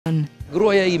jetën.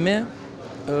 Gruaja ime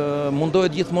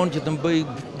mundohet gjithmonë që të më bëj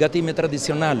gatime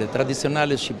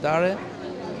tradicionale shqiptare,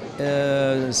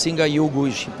 si nga jugu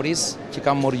i Shqipërisë, që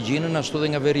kam origjinën, ashtu dhe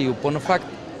nga veriu. Po në fakt,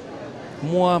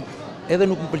 mua edhe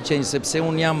nuk më pëlqenj, sepse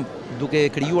unë jam duke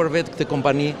krijuar vetë këtë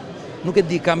kompani, nuk e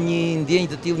di, kam një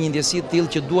ndjenjë të tillë, një ndjesi të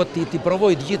tillë që dua ti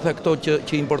provoj të gjitha këto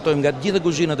që importojmë nga të gjitha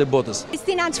kuzhinat e botës.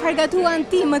 Kristina, çfarë gatuan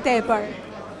ti më tepër?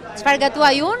 Çfarë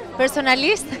gatuaj unë,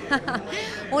 personalisht?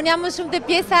 Unë jam më shumë të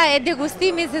pjesa e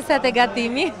degustimit se sa të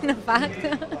gatimi, në fakt.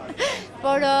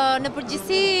 Por në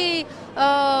përgjithësi,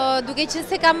 duke qenë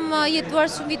se kam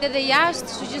jetuar shumë vite dhe jashtë,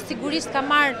 kështu që sigurisht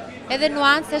kam marrë edhe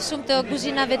nuanca shumë të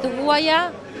kuzhinave të huaja.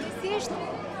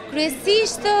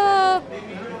 Kryesisht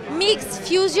mix,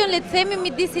 fusion, le të themi,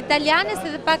 midis italianes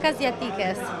edhe pak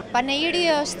aziatikes. Panairi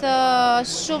është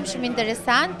shumë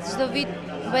interesant, çdo vit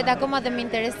bëhet akoma dhe më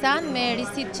interesant me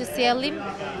risit që sjellim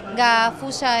nga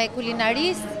fusha e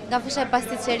kulinarisë, nga fusha e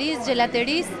pasticcerisë,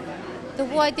 gelaterisë. Të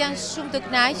huajt janë shumë të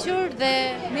kënaqur dhe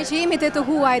me që jemi të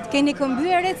huajt, keni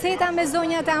këmbyer receta me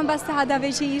zonjat e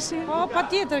ambasadave që ishin? Po,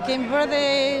 patjetër, kemi bërë dhe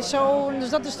show, në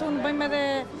çdo të shtunë bëjmë edhe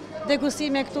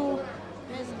degustime këtu.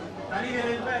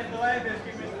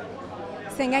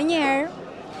 Se nga njerë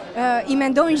i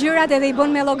mendojnë gjërat edhe i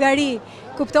bën me llogari.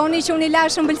 Kuptoni që unë i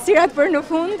lash ëmbëlsirat për në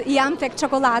fund, jam tek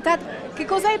çokolatat. Che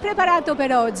cosa hai preparato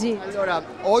per oggi? Allora,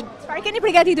 Çfarë keni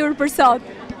përgatitur për sot?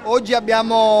 oggi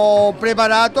abbiamo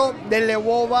preparato delle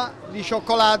uova di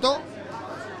cioccolato,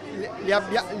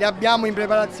 le abbiamo in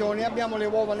preparazione, abbiamo le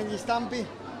uova negli stampi.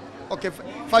 Ok,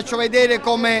 faccio vedere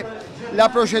come la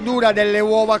procedura delle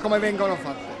uova, come vengono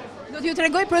fatte. Do t'ju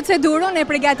tregoj procedurën e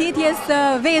përgatitjes së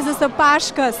vezës së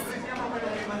pashkës.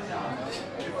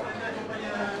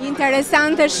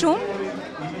 Interesante shumë.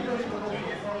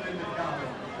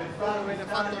 Viene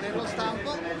fatto nello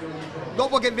stampo,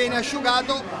 dopo che viene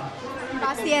asciugato,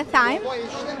 Pasi e thajm, poi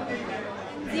esce,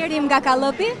 nxjerrim nga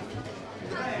kallëpi,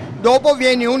 dopo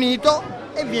viene unito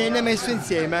e viene messo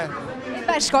insieme. e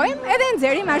bashkojmë edhe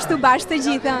nxjerrim ashtu bashkë të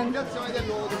gjithën. L'azione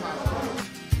dell'uovo di mare.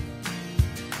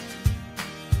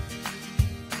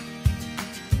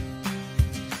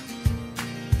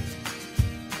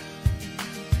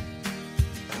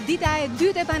 Dita e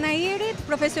dytë e Panairit,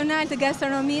 profesional të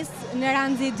gastronomisë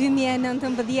Neranxi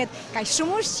 2019. Ka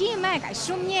shumë ushqime, ka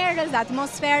shumë njerëz,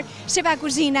 atmosferë, shefa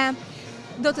kuzhine.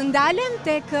 Do të ndalem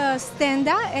tek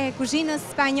stenda e kuzhinës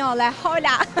spanjolle.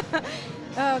 Hola!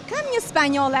 Kam një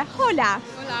spanjolle. Hola!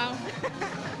 Hola.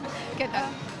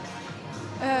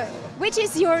 Which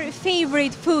is your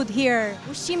favorite food here?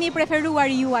 Ushqimi i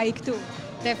preferuar juaj këtu?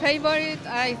 The favorite,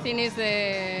 I think, is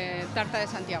the tarta de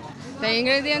Santiago. The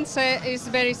ingredients is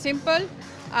very simple: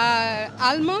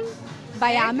 almond,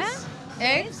 Bajame,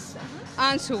 eggs,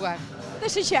 and sugar. dhe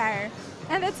sheqer.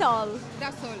 And that's all.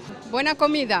 That's all. Buena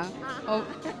comida. Oh,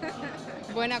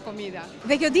 buena comida.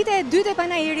 Dhe kjo ditë e dytë e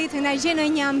Panairit na gjen në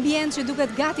një ambient që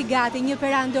duket gati, një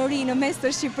perandori në mes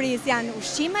të Shqipërisë. Janë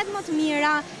ushqimet më të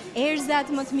mira, erëzat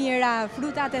më të mira,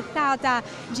 frutat e thata,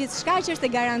 gjithçka që është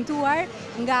e garantuar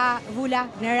nga Vula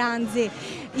Neranxi.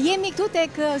 Jemi këtu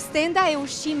tek stenda e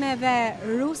ushqimeve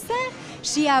ruse.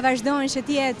 Shija vazhdon që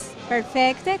të jetë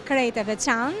perfekte, krejt e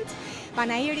veçantë.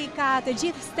 Panairi ka të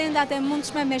gjithë stendat e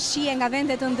mundshme me shije nga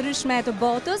vende të ndryshme të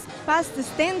botës. Pas të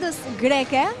stendës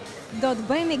greke, do të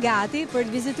bëhemi gati për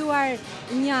të vizituar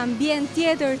një ambient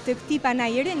tjetër të këtij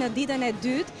Panairi në ditën e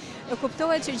dytë.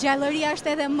 Kuptohet që gjallëria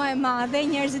është edhe më e madhe,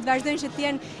 njerëzit vazhdojnë që të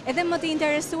jenë edhe më të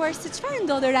interesuar se çfarë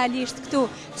ndodh realisht këtu,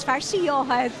 çfarë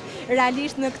shijohet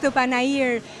realisht në këtë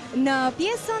Panair. Në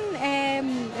pjesën e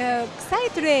kësaj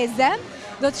tryeze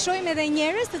do të shohim edhe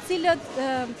njerëz të cilët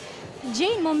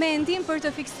gjejnë momentin për të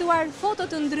fiksuar foto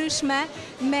të ndryshme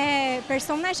me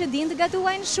persona që dinë të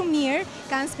gatuajnë shumë mirë,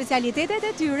 kanë specialitetet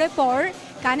e tyre, por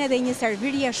kanë edhe një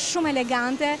servirje shumë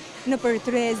elegante në për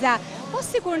tryeza. Po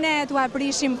sikur ne t'u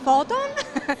aprishim foton,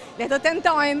 le të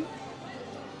tentojmë.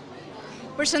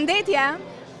 Përshëndetje.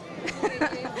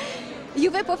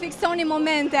 Juve po fiksoni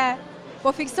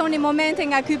momente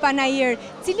nga ky Panair.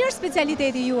 Cili është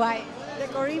specialiteti juaj?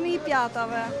 Dekorimi i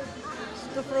pjatave,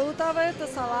 të frutave, të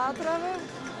salatave,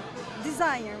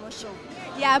 dizajner më shumë.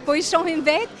 Ja, po i shohim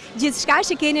vetë gjithçka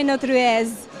që keni në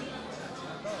tryezë.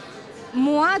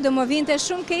 Mua do më vinte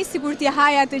shumë keq sikur t'i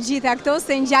haja të gjitha këto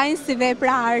se ngjajnë si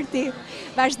vepra arti.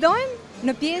 Vazhdojmë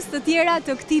në pjesë të tjera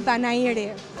të këtij Panairi.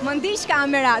 Më ndiq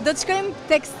kamera, do të shkojmë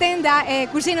tek stenda e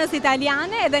kuzhinës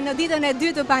italiane edhe në ditën e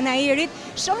dytë të Panairit,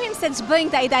 shohim se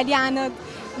ç'bëjnë këta italianët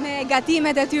me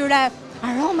gatimet e tyre.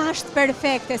 Aroma është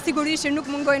perfekte, sigurisht që nuk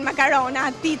mungojnë makarona,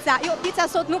 pizza. Jo, pizza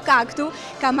sot nuk ka këtu,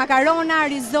 ka makarona,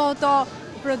 risotto,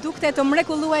 produkte të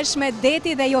mrekullueshme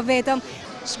deti dhe jo vetëm.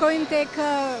 Shkojmë tek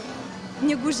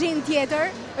një kuzhinë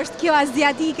tjetër, është kjo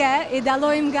aziatike, i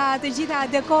dallojmë nga të gjitha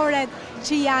dekoret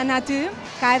që janë aty.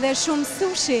 Ka edhe shumë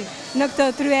sushi në këtë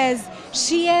tryezë,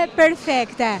 shije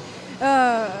perfekte.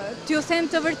 T'ju them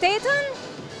të vërtetën,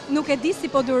 nuk e di si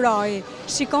po duroj,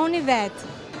 shikoni vetë.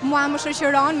 Mua më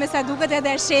shoqëron me sa duket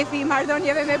edhe shefi i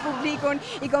marrëdhënieve me publikun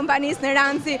i kompanisë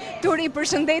Neranxi. Turi,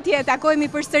 përshëndetje, takohemi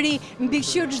përsëri,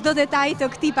 mbikëqyr çdo detaj të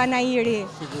këtij panairi.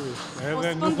 Sigurisht.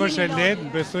 Edhe nuk është e lehtë,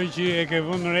 besoj që e ke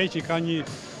vënë në re që ka një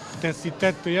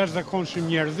intensitet të jashtëzakonshëm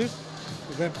njerëzish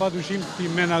dhe padyshim ti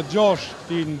menaxhosh,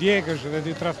 ti ndjekësh dhe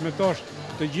ti transmetosh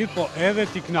të gjithë, po edhe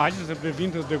ti kënaqesh sepse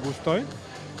vinë të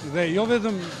degustojnë dhe jo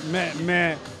vetëm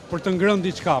për të ngrënë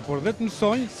diçka, por dhe të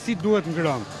mësojnë si duhet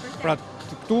ngrënë. Pra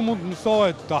këtu mund të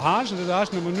mësohet të hash dhe të hash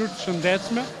në mënyrë të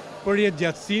shëndetshme për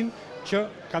jetëgjatësinë që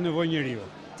ka nevojë njeriu.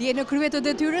 Ti je në krye të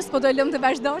detyrës, po do lëm të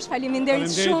vazhdosh.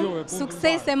 Faleminderit shumë.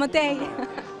 Suksese më tej.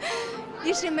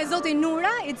 Ishim me zotin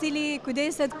Nura, i cili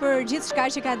kujdeset për gjithë shka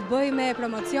që ka të bëj me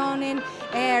promocionin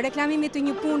e reklamimit të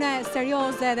një pune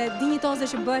serioze dhe dinjitoze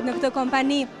që bëhet në këtë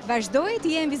kompani. Vazhdoj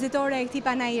të jem vizitore e këtij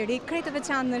panairi, krejt të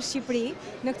veçantë në Shqipëri,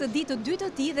 në këtë ditë të dytë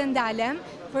të tij dhe ndalem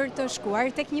për të shkuar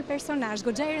tek një personazh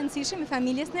goxha i rëndësishëm i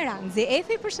familjes Neranxi.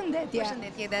 Efi, përshëndetje.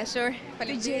 Përshëndetje dashur.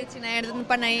 Faleminderit që na erdhët në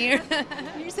panair.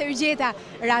 Mirë se u gjeta.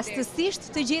 Rastësisht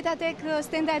të gjeta tek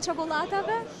stenda e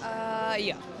çokoladave?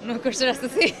 Jo, nuk është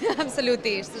rastësi,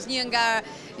 absolutisht. Është një nga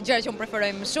gjërat që unë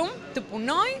preferoj më shumë, të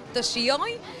punoj, të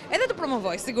shijoj, edhe të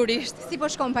promovoj, sigurisht. Si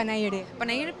po shkon panairi?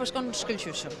 Panairi po shkon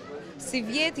shkëlqyeshëm. Si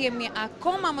vjet jemi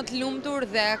akoma më të lumtur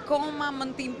dhe akoma më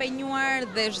të impenjuar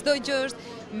dhe çdo gjë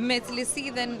është me cilësi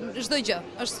dhe çdo gjë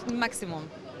është maksimum.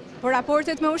 Po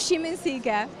raportet me ushqimin si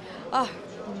ke?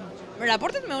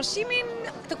 Raportet me ushqimin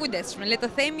të kujdesshme, le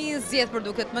të themi, zgjedh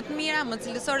produktet më të mira, më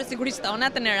cilësore, sigurisht tona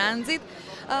të Neranxit,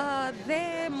 dhe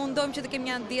mundojmë që të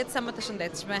kemi një dietë sa më të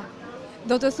shëndetshme.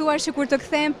 Do të thuash që kur të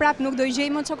kthejmë prap nuk do i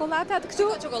gjejmë çokoladat këtu?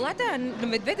 Çokolata në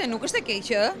vetvete nuk është e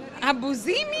keqë,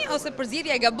 abuzimi ose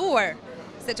përzgjedhja e gabuar.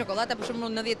 Se çokolata për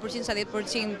shembull 90%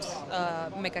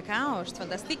 70% me kakao është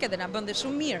fantastike dhe na bën dhe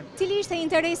shumë mirë. Cili ishte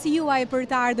interesi juaj për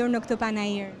të ardhur në këtë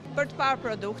panair? Për të parë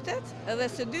produktet, edhe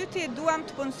së dyti duam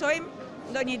të punësojmë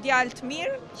ndonjë djalë të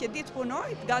mirë që di të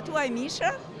punojë, të gatuaj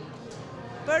misha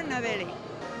për në veri.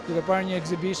 Duke parë një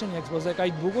exhibition, një ekspoze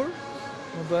kaq të bukur,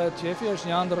 më bëhet qefi, është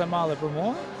një ëndër e madhe për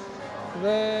mua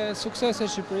dhe suksese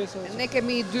Shqipërisë. Ne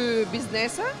kemi 2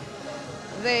 biznese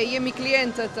dhe jemi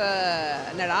klientët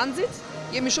Neranxit,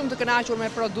 jemi shumë të kënaqur me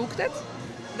produktet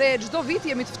dhe çdo vit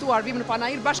jemi të ftuar vim në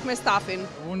panair bashkë me stafin.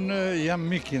 Unë jam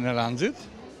mik i Neranxit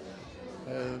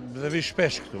dhe vi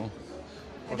shpesh këtu.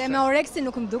 Edhe me Oreksi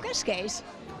nuk më dukesh keq.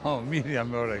 Mirë jam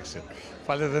me Oreksin.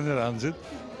 Falet edhe Neranxit,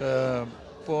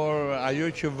 por ajo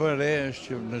që vë re është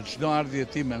që në çdo ardhje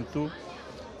time këtu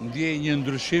ndjej një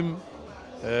ndryshim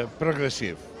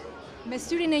progresiv. Me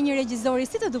syrin e një regjizori,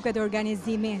 si të duket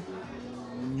organizimi?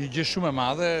 Një gjë shumë e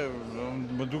madhe,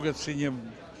 më duket si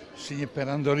një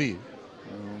perandori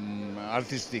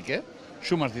artistike,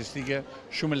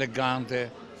 shumë elegante,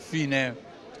 fine,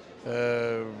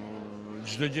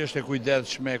 çdo gjë është e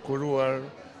kujdesshme, e kuruar,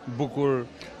 bukur,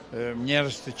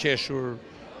 njerëz të qeshur,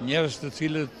 njerëz të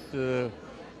cilët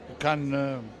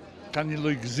kanë një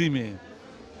lloj gëzimi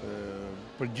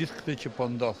për gjithë këtë që po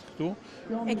ndodh këtu.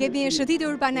 E kemi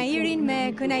shëtitur panairin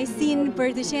me kënaqësinë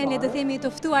për të qenë, le të themi,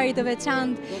 të ftuarit të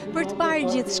veçantë, për të parë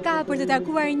gjithçka, për të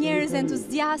takuar njerëz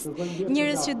entuziast,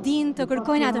 njerëz që dinë të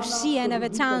kërkojnë atë shijen e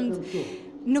veçantë.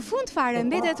 Në fund fare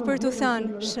mbetet për t'u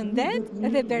thënë shëndet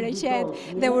dhe bereqet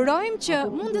dhe urojmë që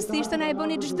mundësisht të na e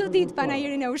bëni çdo ditë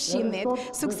panairin e ushqimit.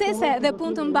 Suksese dhe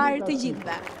punë të mbarë të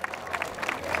gjithëve.